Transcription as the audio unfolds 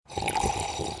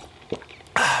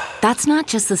That's not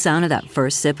just the sound of that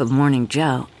first sip of Morning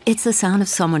Joe. It's the sound of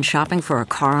someone shopping for a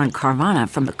car on Carvana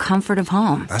from the comfort of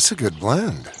home. That's a good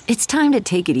blend. It's time to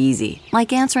take it easy,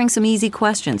 like answering some easy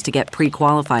questions to get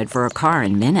pre-qualified for a car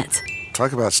in minutes.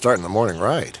 Talk about starting the morning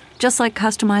right. Just like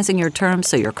customizing your terms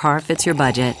so your car fits your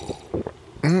budget.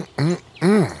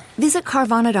 Visit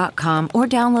Carvana.com or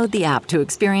download the app to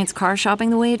experience car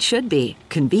shopping the way it should be.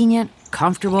 Convenient,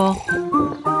 comfortable.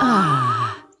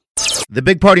 The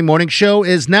Big Party Morning Show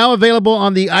is now available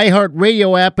on the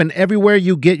iHeartRadio app and everywhere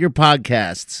you get your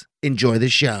podcasts. Enjoy the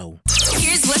show.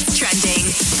 Here's what's trending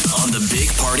on the Big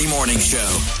Party Morning Show.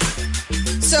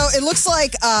 So it looks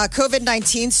like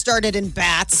COVID-19 started in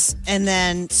bats and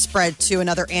then spread to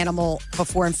another animal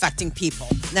before infecting people.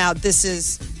 Now, this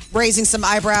is raising some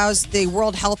eyebrows. The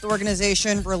World Health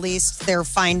Organization released their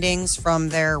findings from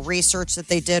their research that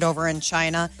they did over in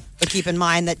China. But keep in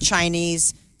mind that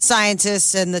Chinese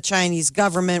scientists and the Chinese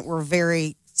government were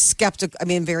very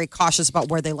very cautious about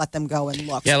where they let them go and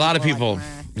look. Yeah, so a lot of people, like,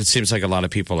 it seems like a lot of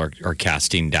people are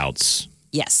casting doubts.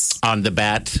 Yes. On the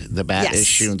bat Yes.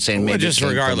 issue and saying Well, maybe just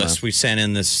regardless, we sent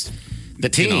in this the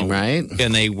team, right?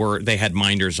 And they had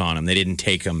minders on them. They didn't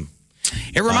take them.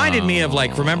 It reminded me of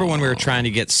remember when we were trying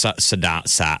to get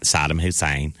Saddam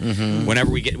Hussein? Mm-hmm. Whenever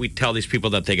we tell these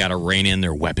people that they got to rein in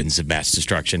their weapons of mass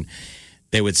destruction,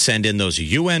 they would send in those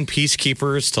UN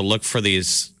peacekeepers to look for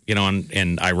these,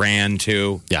 in Iran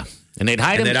too. Yeah. And they'd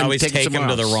hide them. And they'd always take them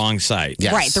to the else. wrong site.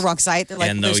 Yes. Right, the wrong site. They're like,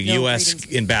 And the there's no U.S.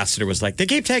 ratings. ambassador was like, they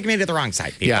keep taking me to the wrong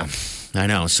site, people. Yeah, I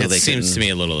know. So It seems to me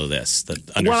a little of this. That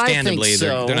I think understandably,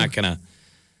 so. they're not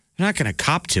gonna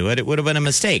cop to it. It would have been a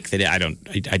mistake. I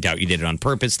doubt you did it on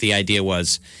purpose. The idea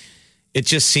was, it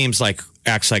just seems like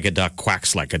acts like a duck,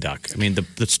 quacks like a duck. I mean,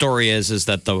 the story is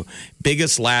that the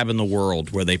biggest lab in the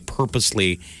world where they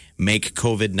purposely make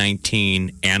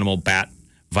COVID-19 animal bat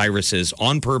viruses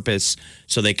on purpose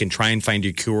so they can try and find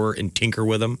a cure and tinker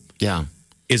with them. Yeah.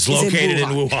 Is located in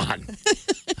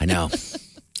Wuhan. I know.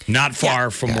 Not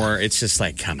far from where it's just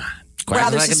like, come on. Quack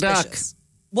Rather like a duck. suspicious.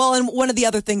 Well, and one of the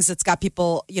other things that's got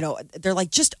people, they're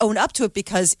like, just own up to it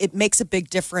because it makes a big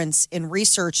difference in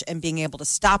research and being able to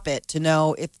stop it, to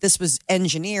know if this was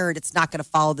engineered, it's not going to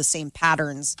follow the same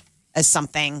patterns as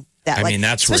something that,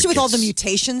 that's where especially with all the gets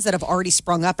mutations that have already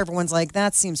sprung up. Everyone's like,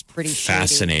 that seems pretty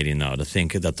fascinating, though, to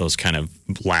think that those kind of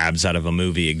labs out of a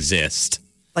movie exist.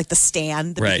 Like The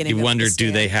Stand. The Right. beginning You of wonder, The do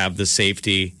Stand. they have the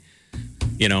safety,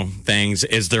 things?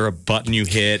 Is there a button you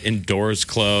hit and doors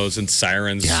close and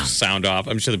sirens sound off?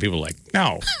 I'm sure the people are like,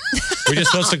 no. We're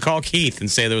just supposed to call Keith and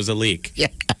say there was a leak.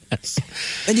 Yes.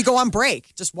 Then you go on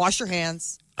break. Just wash your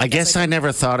hands. I guess I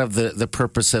never thought of the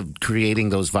purpose of creating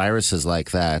those viruses like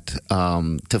that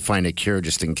to find a cure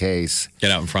just in case.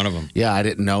 Get out in front of them. Yeah, I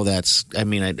didn't know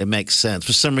it makes sense.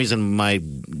 For some reason, my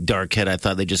dark head, I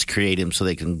thought they just create him so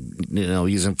they can,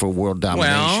 use him for world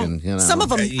domination. Some of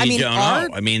them, You don't are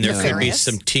know. I mean, there could be nefarious.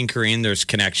 some tinkering. There's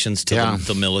connections to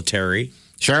the military.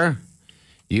 Sure.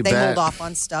 You They bet. hold off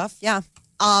on stuff. Yeah.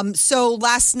 So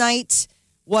last night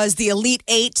was the Elite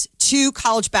Eight. 2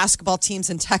 college basketball teams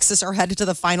in Texas are headed to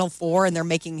the Final Four, and they're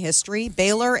making history.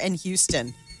 Baylor and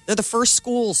Houston. They're the first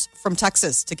schools from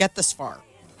Texas to get this far.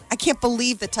 I can't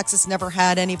believe that Texas never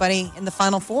had anybody in the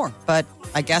Final Four, but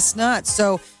I guess not.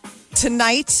 So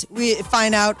tonight we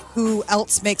find out who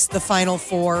else makes the Final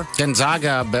Four.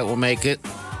 Gonzaga, I bet will make it.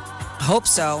 Hope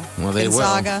so. Well, they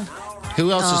Gonzaga. will.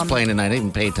 Who else is playing tonight? I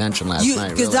didn't pay attention last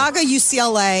night. Really. Gonzaga,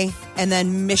 UCLA, and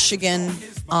then Michigan.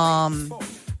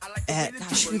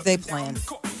 Who they playing?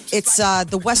 It's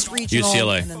the West Regional.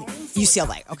 UCLA. and then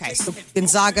UCLA. Okay, so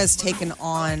Gonzaga's taken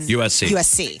on USC.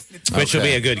 USC. Which will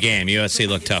be a good game. USC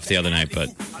looked tough the other night, but,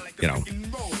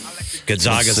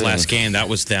 Gonzaga's last game, that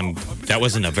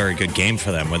wasn't a very good game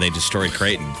for them where they destroyed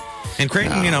Creighton. And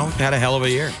Creighton, had a hell of a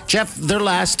year. Jeff, their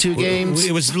last 2 games.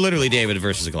 It was literally David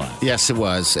versus Goliath. Yes, it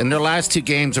was. And their last 2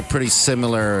 games are pretty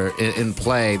similar in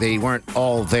play. They weren't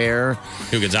all there.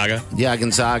 Who, Gonzaga? Yeah,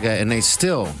 Gonzaga. And they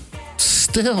still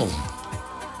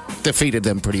defeated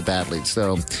them pretty badly.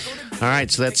 So, all right.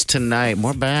 So that's tonight.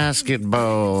 More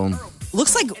basketball.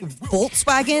 Looks like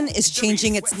Volkswagen is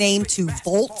changing its name to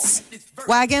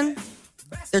Volkswagen.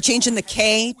 They're changing the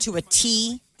K to a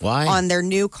T. Why? On their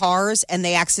new cars, and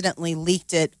they accidentally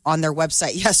leaked it on their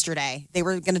website yesterday. They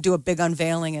were going to do a big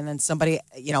unveiling, and then somebody,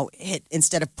 hit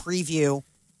instead of preview.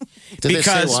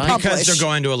 Because Publish. they're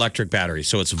going to electric batteries,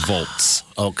 so it's Volts.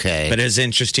 Okay. But it is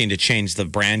interesting to change the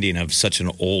branding of such an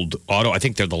old auto. I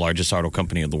think they're the largest auto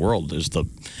company in the world. There's the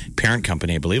parent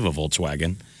company, I believe, of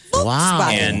Volkswagen. Wow.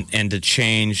 And to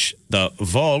change the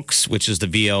Volks, which is the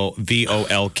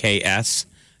Volks,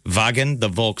 Wagen, the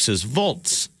Volks is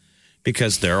Volts.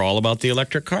 because they're all about the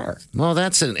electric car. Well,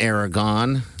 that's an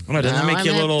Aragon. Well, doesn't that make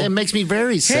you a little... It makes me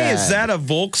very sad. Hey, is that a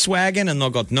Volkswagen? And they'll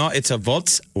go, no, it's a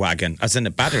Volkswagen, as in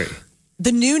a battery.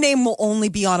 The new name will only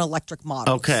be on electric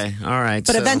models. Okay, all right.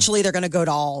 But eventually they're going to go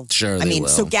to all. Sure, I mean, will.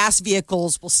 so gas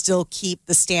vehicles will still keep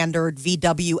the standard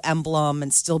VW emblem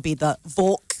and still be the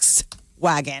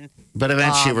Volkswagen. But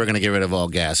eventually we're going to get rid of all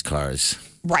gas cars.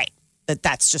 Right.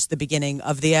 That's just the beginning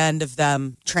of the end of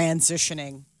them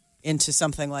transitioning into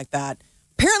something like that.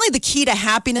 Apparently, the key to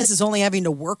happiness is only having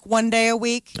to work one day a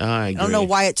week. I agree. don't know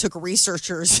why it took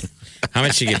researchers. How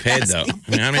much you get paid, though?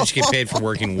 I mean, how much you get paid for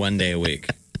working one day a week?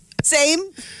 Same.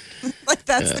 Like,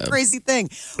 that's the crazy thing.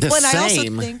 The I also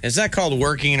same. think, Is that called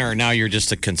working, or now you're just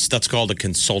that's called a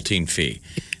consulting fee?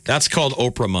 That's called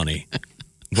Oprah money,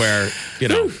 where,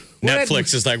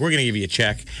 Netflix is like, we're going to give you a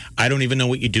check. I don't even know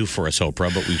what you do for us,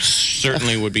 Oprah, but we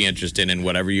certainly would be interested in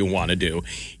whatever you want to do.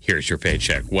 Here's your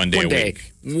paycheck. One day a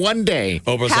week. One day.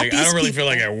 Oprah's like, I don't really people. feel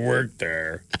like I worked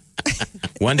there.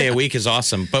 One day a week is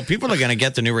awesome. But people are going to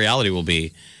get the new reality will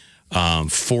be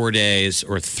 4 days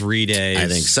or 3 days. I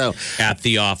think so. At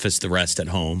the office, the rest at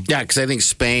home. Yeah, because I think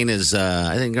Spain is,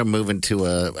 I think they're moving to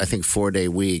a 4-day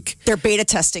week. they're beta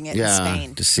testing it in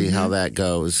Spain. To see how that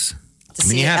goes. I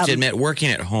mean, you have to admit, working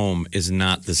at home is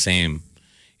not the same.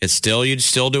 It's still, you're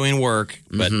still doing work,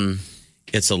 but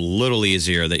it's a little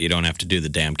easier that you don't have to do the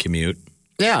damn commute.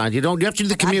 Yeah, you have to do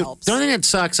the commute. helps. The only thing that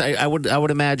sucks, I would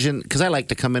imagine, because I like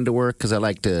to come into work because I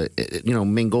like to,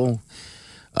 mingle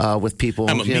with people.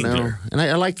 I'm a mingler. And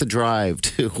I like the drive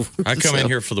too. I come in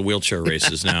here for the wheelchair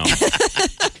races now.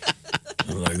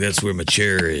 I'm like, that's where my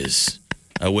chair is.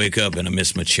 I wake up and I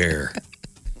miss my chair.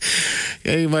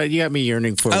 Yeah, you got me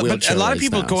yearning for a wheelchair. But a lot of race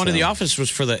people now, go into so. the office was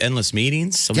for the endless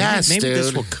meetings. So Yes, maybe this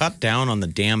dude. will cut down on the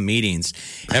damn meetings.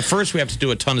 At first, we have to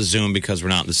do a ton of Zoom because we're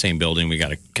not in the same building. We got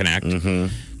to connect.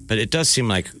 But it does seem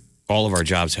like all of our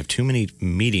jobs have too many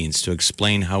meetings to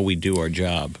explain how we do our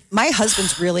job. My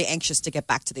husband's really anxious to get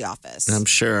back to the office. I'm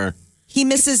sure. He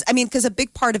misses, because a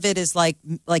big part of it is like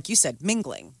you said,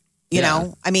 mingling. You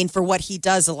know, for what he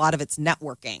does, a lot of it's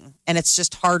networking, and it's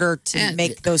just harder to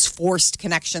make those forced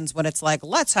connections when it's like,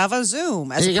 let's have a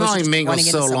Zoom. As You can opposed to only just mingle running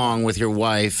into so someone. long with your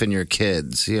wife and your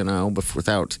kids,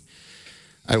 without.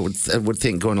 I would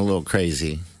think going a little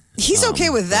crazy. He's okay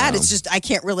with that. It's just I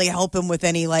can't really help him with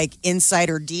any like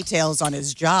insider details on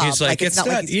his job. He's like, it's not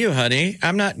like he's- you, honey.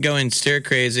 I'm not going stir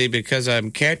crazy because I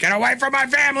can't get away from my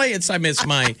family. I miss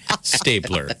my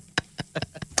stapler.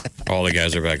 All the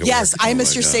guys are back at Yes, work. I Oh,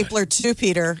 miss my your God. stapler too,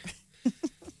 Peter.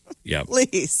 Yep.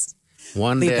 Please.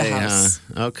 One Leave the day, house.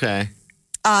 huh? Okay.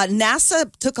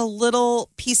 NASA took a little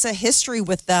piece of history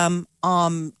with them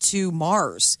to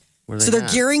Mars. Where they So they're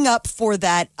at? gearing up for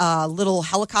that little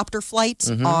helicopter flight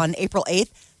Mm-hmm. on April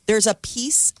 8th. There's a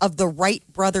piece of the Wright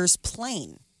brothers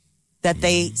plane that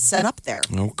they set up there.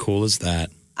 How cool is that?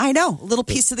 I know, a little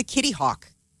piece of the Kitty Hawk.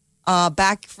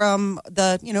 Back from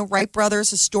the, Wright brothers'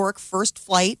 historic first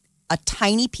flight, a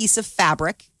tiny piece of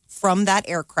fabric from that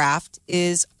aircraft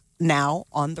is now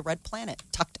on the red planet,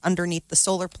 tucked underneath the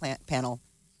solar panel.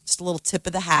 Just a little tip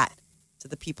of the hat to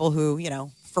the people who,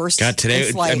 first God, today,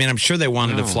 in flight. I'm sure they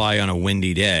wanted to fly on a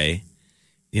windy day.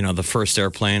 The first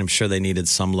airplane, I'm sure they needed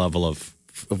some level of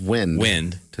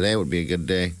Wind. Today would be a good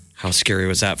day. How scary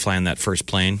was that flying that first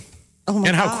plane? Oh my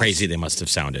And how gosh. crazy they must have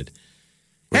sounded.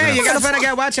 Hey, you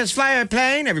gotta watch us fly a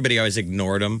plane? Everybody always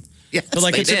ignored them. Yes, They're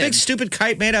like, they it's a did. big stupid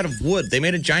kite made out of wood. They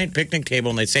made a giant picnic table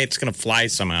and they say it's gonna fly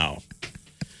somehow.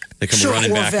 They come Sure,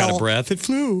 running back out Orville. of breath. It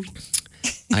flew.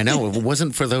 I know. If it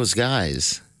wasn't for those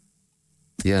guys,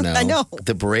 I know.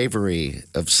 the bravery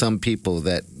of some people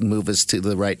that move us to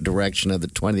the right direction of the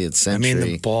 20th I century. mean,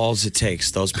 the balls it takes,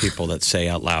 those people that say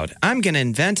out loud, I'm gonna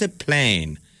invent a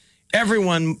plane.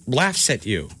 Everyone laughs at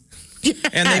you.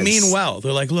 And they mean well.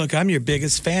 They're like, look, I'm your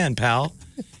biggest fan, pal.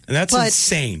 And that's But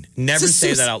insane. Never it's a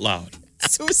say that out loud.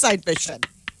 Suicide mission.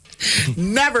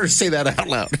 Never say that out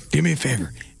loud. Do me a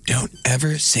favor. Don't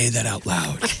ever say that out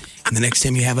loud. And the next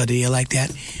time you have an idea like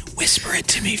that, whisper it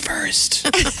to me first.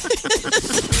 Channel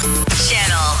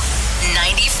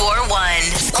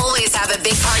 94.1. Always have a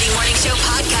Big Party Morning Show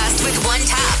podcast with one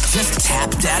tap. Just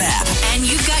tap that app. And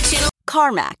you've got Channel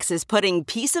CarMax is putting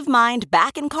peace of mind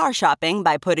back in car shopping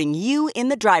by putting you in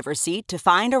the driver's seat to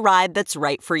find a ride that's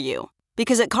right for you.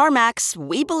 Because at CarMax,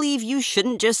 we believe you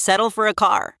shouldn't just settle for a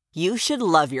car. You should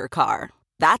love your car.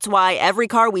 That's why every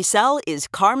car we sell is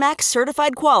CarMax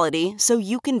certified quality, so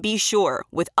you can be sure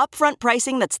with upfront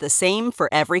pricing that's the same for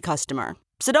every customer.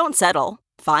 So don't settle.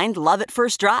 Find love at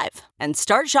first drive and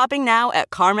start shopping now at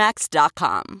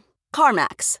CarMax.com.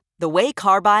 CarMax, the way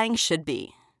car buying should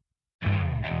be.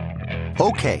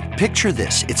 Okay, picture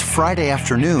this. It's Friday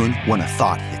afternoon when a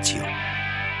thought hits you.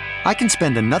 I can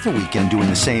spend another weekend doing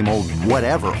the same old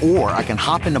whatever, or I can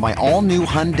hop into my all-new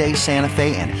Hyundai Santa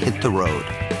Fe and hit the road.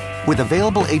 With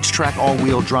available H-Track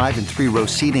all-wheel drive and 3-row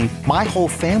seating, my whole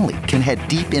family can head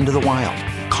deep into the wild.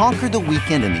 Conquer the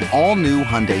weekend in the all-new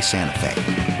Hyundai Santa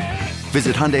Fe.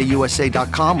 Visit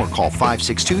HyundaiUSA.com or call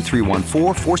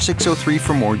 562-314-4603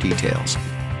 for more details.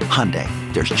 Hyundai,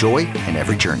 there's joy in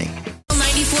every journey.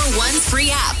 94.1's free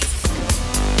app.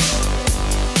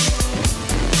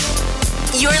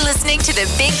 You're listening to the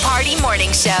Big Party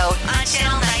Morning Show on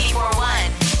Channel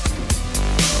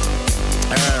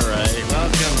 94.1. All right,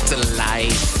 welcome to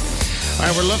life. All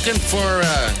right, we're looking for,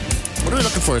 what are we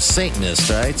looking for? A Satanist,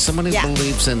 right? Someone who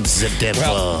believes in the devil.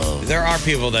 Well, there are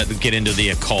people that get into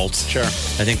the occult. Sure.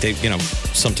 I think they,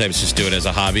 sometimes just do it as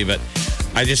a hobby, but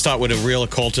I just thought, would a real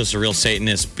occultist, a real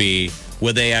Satanist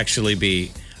would they actually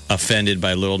be offended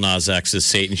by Lil Nas X's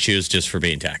Satan shoes just for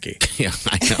being tacky? Yeah,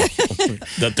 I know.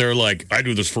 That they're like, I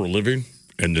do this for a living,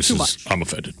 and I'm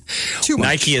offended. Too much.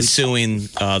 Nike is suing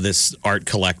this art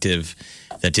collective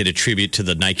that did a tribute to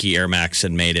the Nike Air Max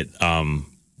and made it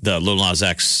the Lil Nas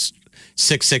X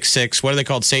 666. What are they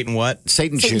called? Satan what?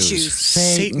 Satan shoes.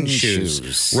 Satan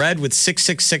shoes. Red with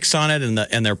 666 on it,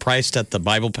 and they're priced at the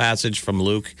Bible passage from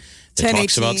Luke that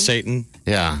talks about Satan.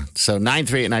 Yeah. So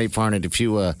 938-9400. If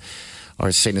you are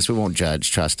a Satanist, we won't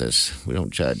judge. Trust us. We don't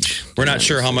judge. We're not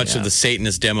sure how much of the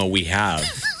Satanist demo we have.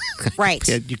 Right.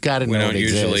 Yeah, you got to know We don't it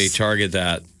usually exists. target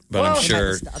that, but I'm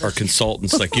sure our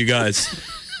consultants like you guys,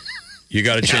 you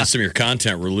got to change some of your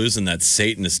content. We're losing that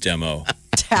Satanist demo.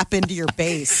 Tap into your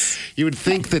base. You would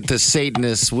think that the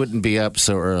Satanists wouldn't be up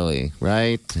so early,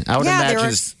 right? I would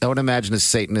imagine a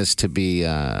Satanist to be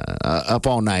up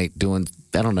all night doing,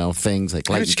 I don't know, things like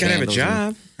lighting You gotta have a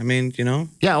job. I mean,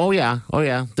 Yeah. Oh yeah.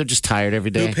 They're just tired every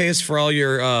day. Who pays for all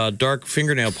your dark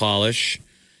fingernail polish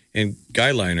and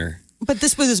guy liner? But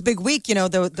this was this big week,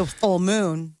 the full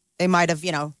moon. They might have,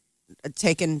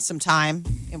 taken some time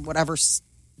in whatever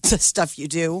stuff you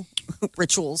do,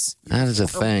 rituals. That is a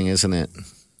thing, isn't it?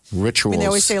 Rituals. I mean, they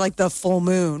always say like the full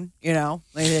moon, like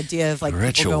the idea of like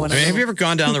people going. Have you ever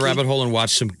gone down the rabbit hole and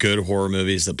watched some good horror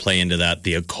movies that play into that,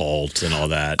 the occult and all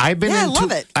that? I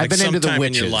love it. I've been into the sometime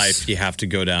witches. in your life, you have to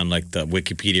go down like the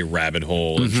Wikipedia rabbit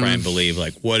hole and try and believe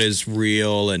like what is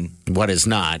real and what is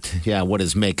not. Yeah, what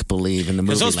is make believe in the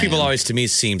movie? Because those people always, to me,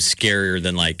 seem scarier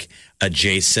than like a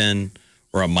Jason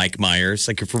or a Mike Myers.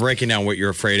 Like if we're breaking down what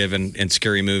you're afraid of in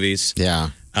scary movies,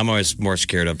 I'm always more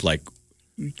scared of like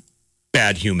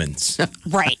bad humans.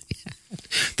 Right.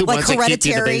 The like ones that keep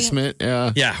you in the Hereditary. basement.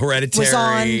 Yeah, Hereditary. Was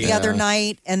on the other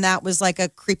night, and that was like a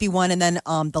creepy one. And then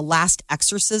The Last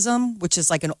Exorcism, which is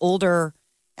like an older,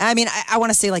 I mean, I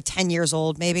want to say like 10 years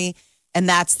old maybe. And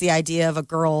that's the idea of a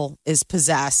girl is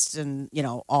possessed and,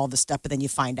 all the stuff. But then you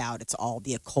find out it's all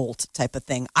the occult type of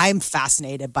thing. I'm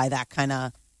fascinated by that kind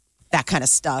of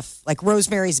stuff. Like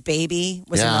Rosemary's Baby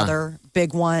was another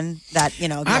big one that,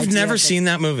 I've never seen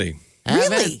that movie.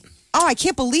 Really? Oh, I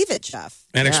can't believe it, Jeff.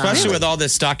 And especially with all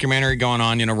this documentary going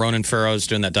on, Ronan Farrow's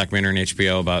doing that documentary on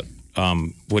HBO about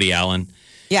Woody Allen.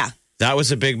 Yeah. That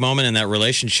was a big moment in that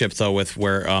relationship, though, with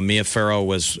where Mia Farrow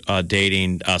was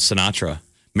dating Sinatra.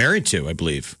 Married to, I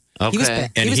believe. Okay.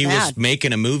 He was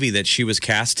making a movie that she was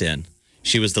cast in.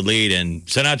 She was the lead in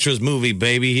Sinatra's movie,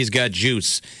 baby. He's got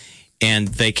juice. And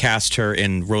they cast her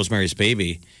in Rosemary's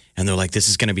Baby. And they're like, this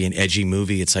is going to be an edgy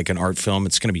movie. It's like an art film.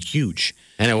 It's going to be huge.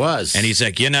 And it was. And he's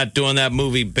like, you're not doing that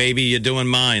movie, baby. You're doing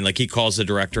mine. Like he calls the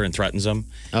director and threatens him.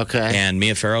 Okay. And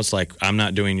Mia Farrow's like, I'm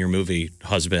not doing your movie,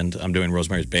 husband. I'm doing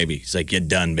Rosemary's Baby. He's like, you're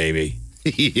done, baby.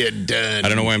 You're done. I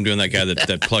don't know why I'm doing that guy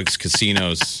that plugs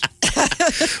casinos.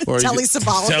 Telly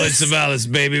Savalas. Telly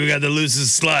Savalas, baby. We got the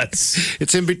loosest sluts.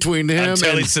 It's in between him I'm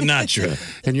Telly and Sinatra.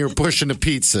 And you're pushing a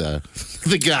pizza.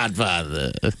 The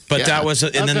Godfather. But that was,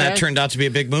 then that turned out to be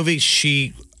a big movie.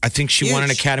 I think she won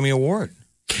an Academy Award.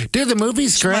 Dude, the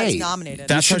movie's great. Nominated.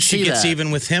 That's how she gets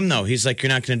even with him, though. He's like, you're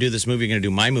not going to do this movie. You're going to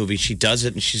do my movie. She does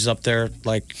it, and she's up there,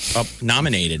 up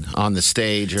nominated. On the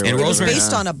stage. Or it was Rosemary-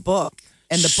 based on a book,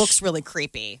 and the book's really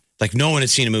creepy. Like, no one had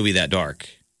seen a movie that dark.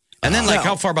 And then,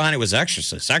 how far behind it was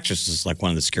Exorcist? Exorcist is like one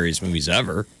of the scariest movies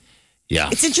ever. Yeah.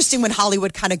 It's interesting when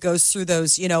Hollywood kind of goes through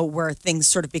those, where things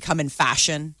sort of become in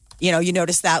fashion. You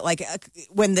notice that like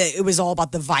when it was all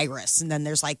about the virus, and then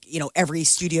there's like, every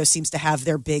studio seems to have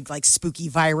their big like spooky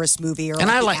virus movie or And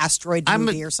like the asteroid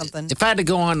movie or something. If I had to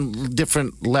go on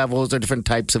different levels or different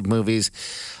types of movies,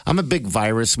 I'm a big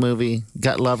virus movie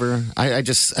gut lover. I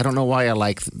don't know why I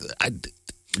like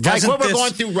what we're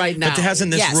going through right now. But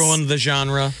hasn't this ruined the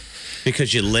genre?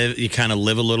 because you kind of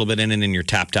live a little bit in it and you're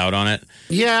tapped out on it.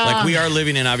 Yeah. Like we are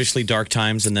living in obviously dark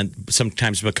times, and then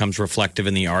sometimes it becomes reflective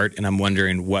in the art. And I'm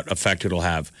wondering what effect it'll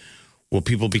have. Will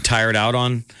people be tired out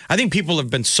on? I think people have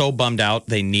been so bummed out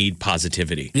they need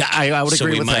positivity. Yeah, I would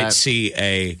agree with that. So we might see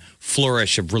a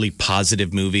flourish of really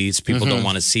positive movies. People don't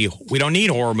want to see. We don't need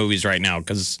horror movies right now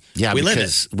because we live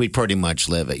it. We pretty much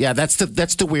live it. Yeah, that's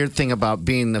the weird thing about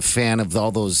being a fan of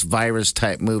all those virus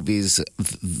type movies.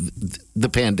 The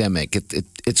pandemic,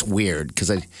 it's weird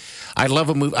because I love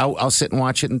a movie. I'll sit and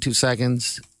watch it in 2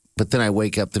 seconds, but then I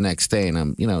wake up the next day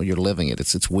and you're living it.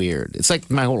 It's weird. It's like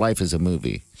my whole life is a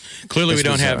movie. Clearly, we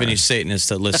don't have any Satanists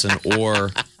that listen,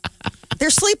 or they're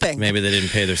sleeping. Maybe they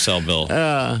didn't pay their cell bill.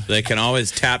 They can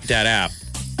always tap that app.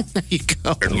 There you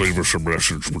go. And leave us a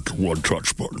message with the one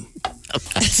touch button.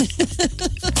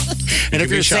 And if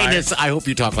you're a Satanist, I hope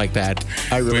you talk like that.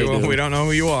 I really do. We don't know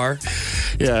who you are.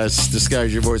 Yes,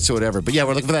 disguise your voice or whatever. But yeah,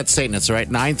 we're looking for that Satanist, all right?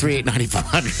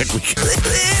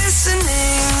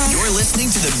 938-9400. You're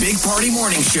listening to the Big Party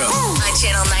Morning Show on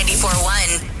Channel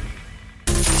 94.1.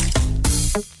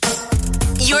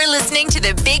 You're listening to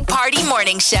the Big Party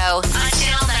Morning Show on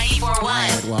Channel 94.1. All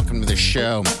right, welcome to the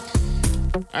show.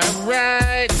 All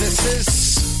right, this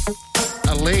is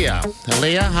Aaliyah.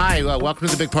 Aaliyah, hi. Welcome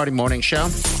to the Big Party Morning Show.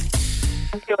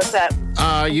 Hey, what's up?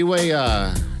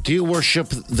 Do you worship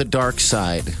the dark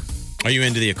side? Are you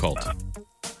into the occult?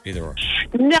 Either or.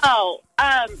 No.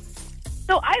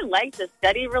 So I like to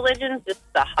study religions, just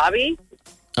a hobby.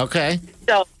 Okay.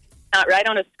 So I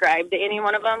don't ascribe to any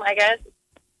one of them, I guess.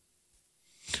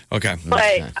 Okay.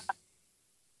 But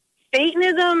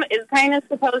Satanism is kind of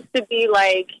supposed to be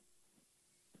like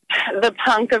the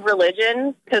punk of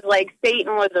religions, because like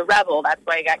Satan was a rebel. That's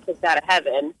why he got kicked out of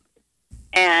heaven.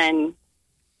 And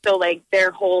so like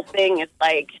their whole thing is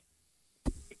like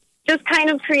just kind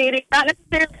of creating, not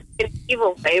necessarily in an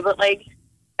evil way, but like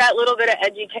that little bit of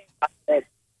education that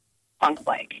punk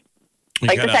like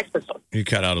the Sex Pistols. You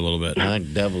cut out a little bit. I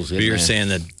think devil's in But you're there. saying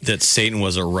that Satan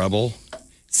was a rebel?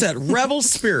 It's that rebel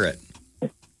spirit.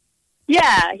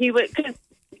 Yeah, he would, because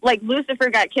like Lucifer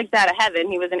got kicked out of heaven.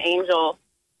 He was an angel.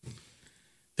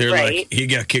 They're like, he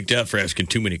got kicked out for asking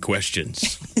too many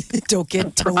questions. Don't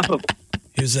get told.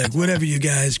 He was like, whatever, you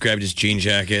guys. Grabbed his jean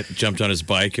jacket, jumped on his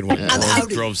bike, and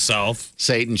drove south.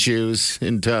 Satan shoes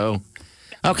in tow.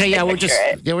 Okay, yeah, we're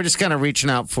just kind of reaching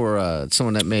out for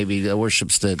someone that maybe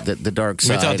worships the dark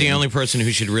side. We thought the only person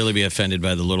who should really be offended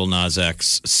by the Little Nas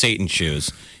X Satan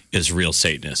shoes is real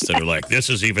Satanists that are like, this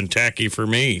is even tacky for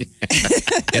me.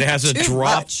 It has a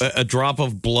drop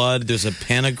of blood. There's a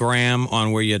pentagram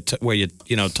on where you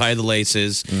tie the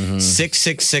laces.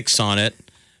 666 on it.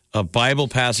 A Bible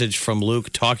passage from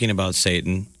Luke talking about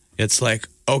Satan. It's like,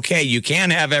 okay, you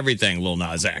can't have everything, Lil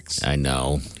Nas X. I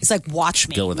know. It's like, watch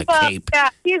me. Go with a Well, cape.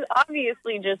 yeah, he's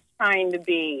obviously just trying to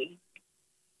be,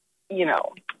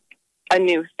 a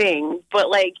new thing. But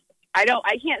like, I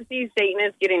can't see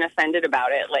Satanists getting offended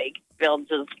about it. Like, they'll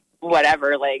just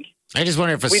whatever. Like, I just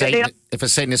wonder if a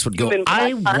Satanist would go,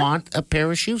 I want a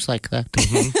pair of shoes like that.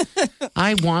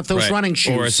 I want those running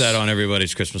shoes. Or is that on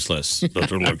everybody's Christmas list?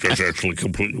 That's actually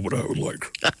completely what I would like.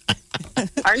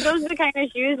 aren't those the kind of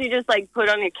shoes you just like put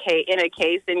on in a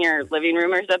case in your living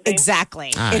room or something?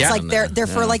 Exactly. It's like they're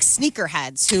for like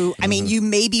sneakerheads who, I mean, you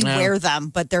maybe wear them,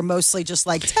 but they're mostly just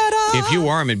like, ta-da! If you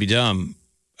wore them, it'd be dumb.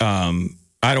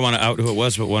 I don't want to out who it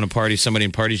was, but somebody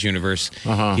in Party's universe,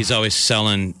 he's always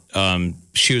selling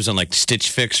shoes on like Stitch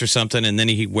Fix or something, and then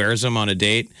he wears them on a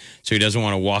date, so he doesn't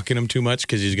want to walk in them too much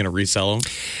because he's going to resell them.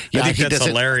 Yeah, I think that's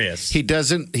hilarious. He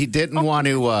didn't want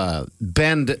to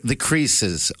bend the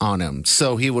creases on him,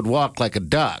 so he would walk like a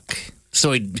duck. So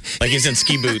like he's in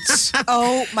ski boots.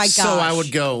 Oh my gosh. So I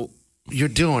would go, you're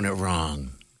doing it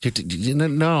wrong.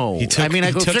 No. If you're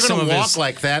going to walk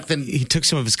like that, then... He took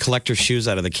some of his collector shoes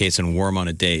out of the case and wore them on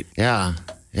a date. Yeah.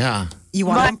 You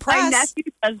want to impress. My nephew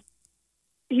does.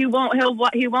 He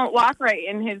won't walk right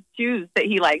in his shoes that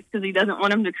he likes because he doesn't want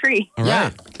them to create. All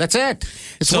right. That's it.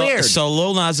 It's weird. So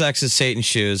Lil Nas X's Satan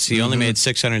shoes, he only made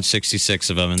 666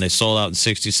 of them, and they sold out in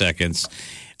 60 seconds.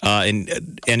 And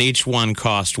each one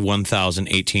cost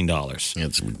 $1,018.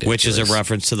 It's ridiculous. Which is a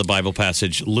reference to the Bible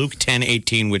passage, Luke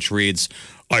 10:18, which reads,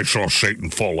 I saw Satan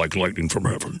fall like lightning from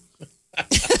heaven.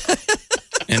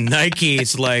 And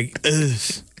Nike's like, ugh.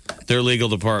 Their legal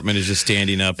department is just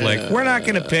standing up like, we're not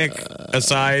going to pick a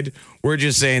side. We're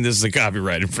just saying this is a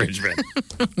copyright infringement.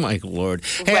 My Lord.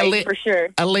 Hey, Right, for sure.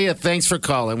 Aaliyah, thanks for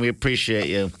calling. We appreciate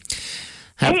you.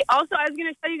 Hey, also, I was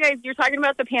going to tell you guys, you're talking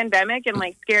about the pandemic and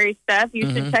like scary stuff. You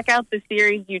should check out the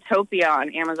series Utopia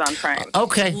on Amazon Prime.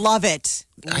 Okay. Love it.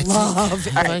 Love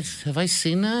it. Have I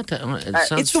seen that?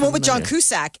 It's the one with John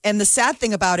Cusack. And the sad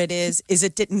thing about it is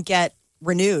it didn't get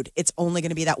renewed. It's only going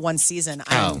to be that one season.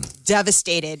 I'm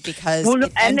devastated because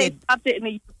they stopped it in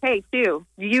the UK too.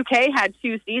 The UK had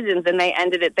 2 seasons and they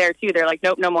ended it there too. They're like,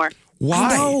 nope, no more.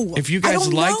 Why? No, if you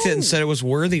guys liked it and said it was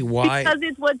worthy, why? Because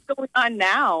it's what's going on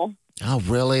now. Oh,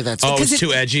 really? That's it was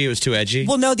too edgy. It was too edgy.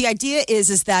 Well, no, the idea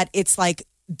is that it's like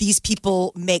these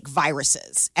people make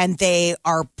viruses and they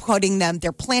are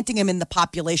they're planting them in the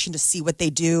population to see what they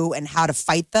do and how to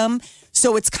fight them.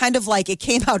 So it's kind of like it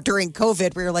came out during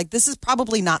COVID where you're like, this is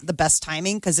probably not the best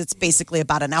timing because it's basically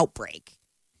about an outbreak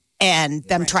and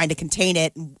them trying to contain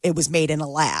it. It was made in a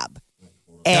lab.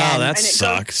 And, that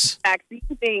sucks. Vaccine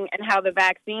thing and how the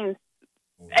vaccines,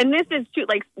 and this is true,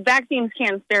 like vaccines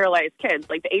can sterilize kids.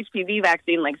 Like the HPV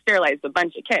vaccine, like sterilized a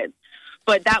bunch of kids.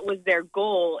 But that was their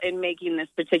goal in making this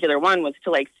particular one was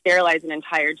to like sterilize an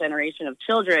entire generation of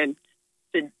children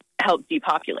to help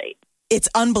depopulate. It's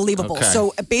unbelievable. Okay.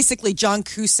 So basically John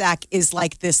Cusack is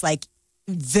like this like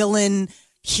villain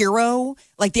hero.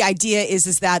 Like the idea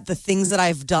is that the things that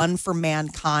I've done for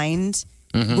mankind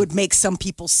would make some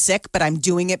people sick, but I'm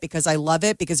doing it because I love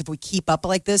it. Because if we keep up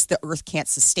like this, the earth can't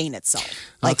sustain itself.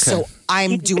 Like, so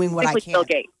I'm doing what I can.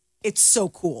 It's so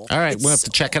cool. All right, we'll have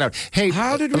to check it out. Hey,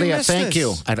 how did we Leah, miss thank this?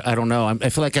 you. I don't know. I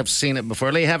feel like I've seen it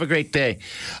before. Leah, have a great day.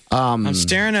 I'm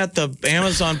staring at the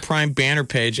Amazon Prime banner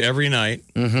page every night.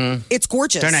 It's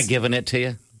gorgeous. They're not giving it to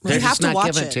you. They're have just to not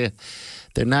watch giving it. to you.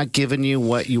 They're not giving you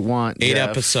what you want. 8 Jeff.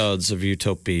 episodes of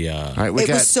Utopia. All right, It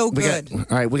was so good. All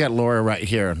right, we got Laura right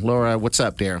here. Laura, what's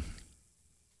up, dear?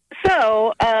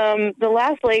 So, the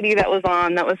last lady that was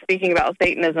on that was speaking about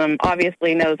Satanism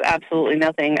obviously knows absolutely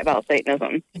nothing about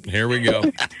Satanism. Here we go.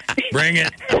 Bring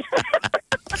it.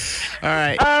 All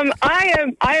right.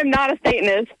 I am not a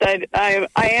Satanist. I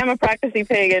am a practicing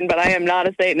pagan, but I am not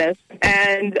a Satanist.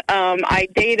 And I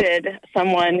dated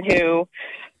someone who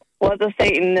was a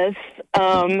Satanist.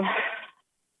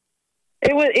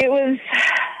 It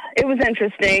was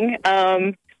interesting.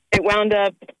 It wound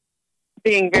up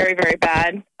being very, very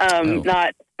bad.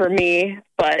 Not for me,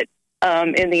 but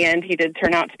in the end, he did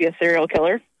turn out to be a serial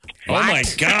killer. Oh, my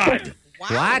God.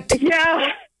 What?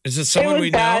 Yeah. Is it someone we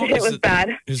bad. know? It was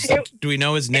bad. Do we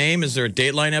know his name? Is there a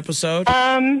Dateline episode?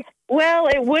 Well,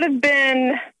 it would have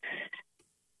been.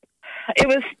 It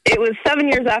was 7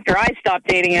 years after I stopped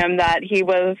dating him that he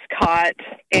was caught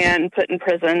and put in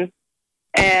prison,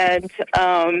 and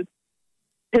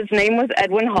his name was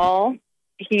Edwin Hall.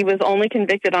 He was only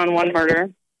convicted on one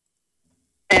murder,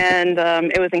 and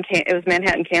it was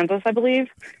Manhattan, Kansas, I believe.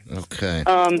 Okay.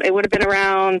 It would have been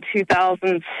around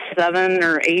 2007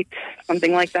 or 8,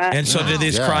 something like that. And so, did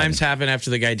these crimes happen after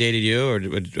the guy dated you, or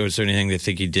was there anything they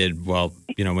think he did while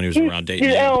when he was around dating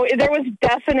you? No, there was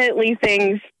definitely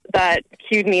things that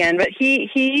cued me in, but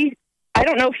he I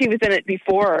don't know if he was in it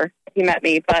before he met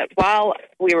me, but while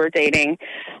we were dating,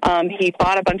 he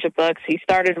bought a bunch of books. He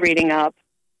started reading up.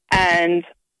 And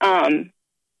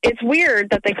it's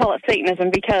weird that they call it Satanism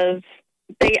because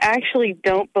they actually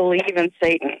don't believe in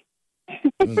Satan.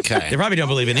 Okay. They probably don't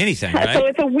believe in anything, right? So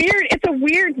it's a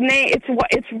weird name.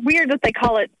 It's weird that they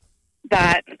call it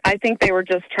that. I think they were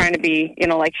just trying to be,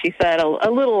 like she said, a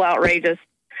little outrageous.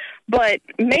 But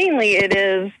mainly it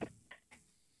is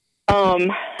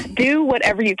do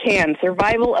whatever you can.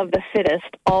 Survival of the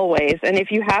fittest always. And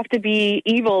if you have to be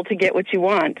evil to get what you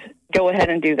want, go ahead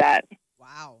and do that.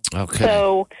 Okay.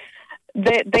 So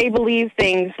they believe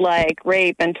things like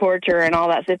rape and torture and all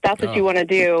that. So if that's what you want to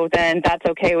do, then that's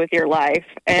okay with your life.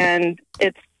 And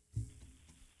it's,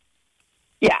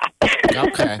 yeah.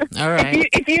 Okay. All right.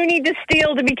 If you need to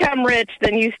steal to become rich,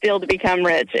 then you steal to become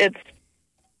rich. It's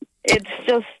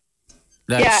just,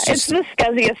 it's the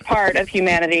scuzziest part of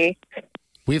humanity.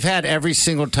 We've had every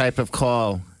single type of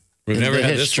call. We've never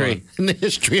had this one. In the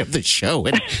history of the show,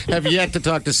 and have yet to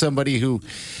talk to somebody who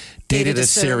dated a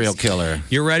serial killer.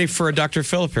 You're ready for a Dr.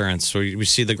 Phil appearance. We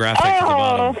see the graphic at the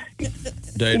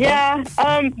bottom. Yeah.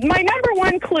 My number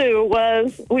one clue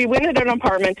was we went into an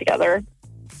apartment together,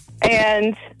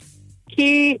 and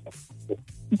he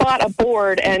bought a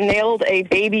board and nailed a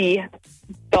baby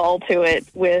doll to it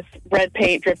with red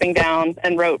paint dripping down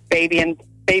and wrote baby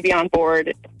on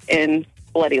board in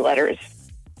bloody letters.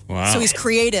 Wow. So he's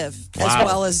creative as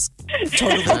well as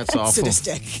totally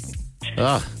sadistic.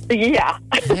 Oh. Yeah.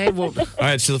 Hey, well, all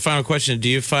right. So the final question: do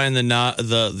you find the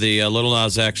Little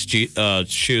Nas X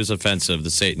shoes offensive? The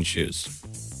Satan shoes?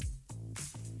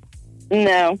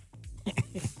 No.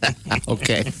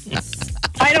 Okay.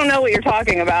 I don't know what you're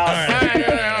talking about. All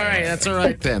right. That's all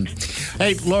right then.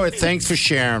 Hey, Laura, thanks for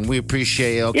sharing. We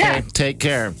appreciate you. Okay, Yeah. Take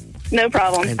care. No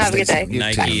problem. And Have a stay good day. safe. You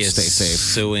Nike too. is Stay safe.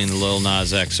 suing Lil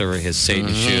Nas X over his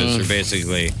Satan shoes. They're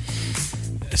basically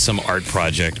some art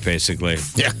project, basically.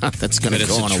 Yeah, that's going to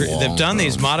go on a wall. They've done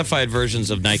these modified versions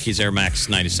of Nike's Air Max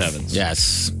 97s.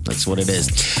 Yes, that's what it is.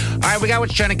 All right, we got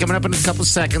what's trending coming up in a couple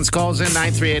seconds. Calls in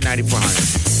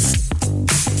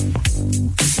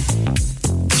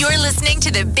 938-9400. You're listening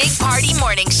to the Big Party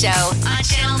Morning Show on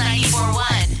Channel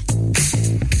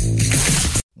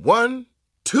 94.1. 1,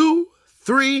 2,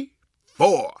 3,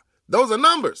 4. Those are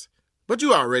numbers. But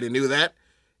you already knew that.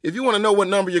 If you want to know what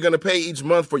number you're going to pay each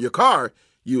month for your car,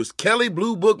 use Kelley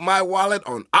Blue Book My Wallet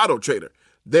on AutoTrader.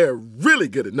 They're really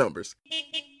good at numbers.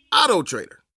 AutoTrader.